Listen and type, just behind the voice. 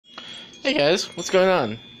Hey guys, what's going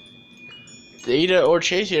on? Data or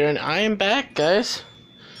Chase here, and I am back, guys.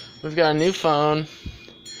 We've got a new phone,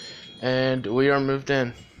 and we are moved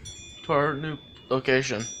in to our new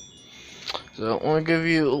location. So I want to give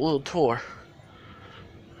you a little tour.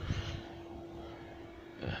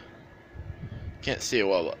 Can't see it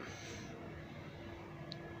well, but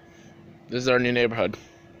this is our new neighborhood.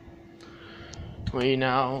 We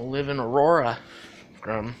now live in Aurora,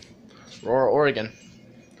 Oregon.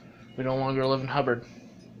 We no longer live in Hubbard,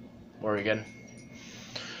 Oregon.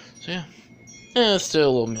 So yeah, it's still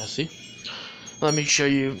a little messy. Let me show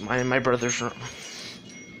you my brother's room.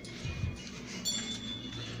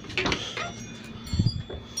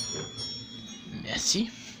 Messy.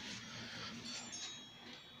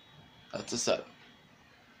 That's a set.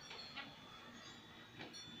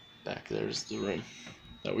 Back there's the room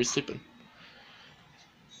that we sleep in.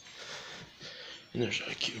 And there's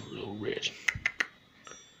a cute little red.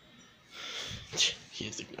 He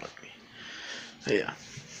has ignored me. But yeah.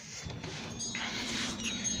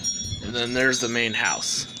 And then there's the main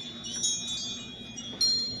house.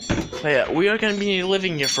 But yeah, we are going to be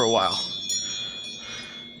living here for a while.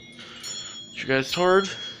 You guys heard?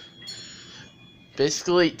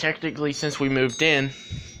 Basically, technically, since we moved in,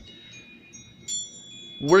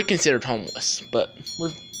 we're considered homeless, but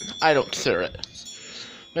I don't consider it.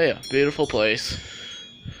 But yeah, beautiful place.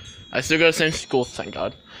 I still go to the same school, thank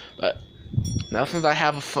God. But now since I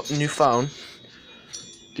have a new phone,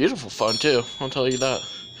 beautiful phone too, I'll tell you that.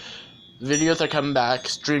 Videos are coming back,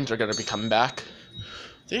 streams are going to be coming back.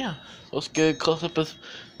 So yeah, let's get a close up of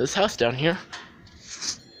this house down here.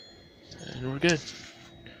 And we're good.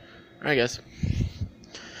 Alright guys.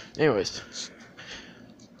 Anyways.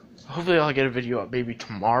 Hopefully I'll get a video up maybe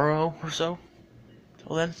tomorrow or so.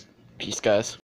 Till then, peace guys.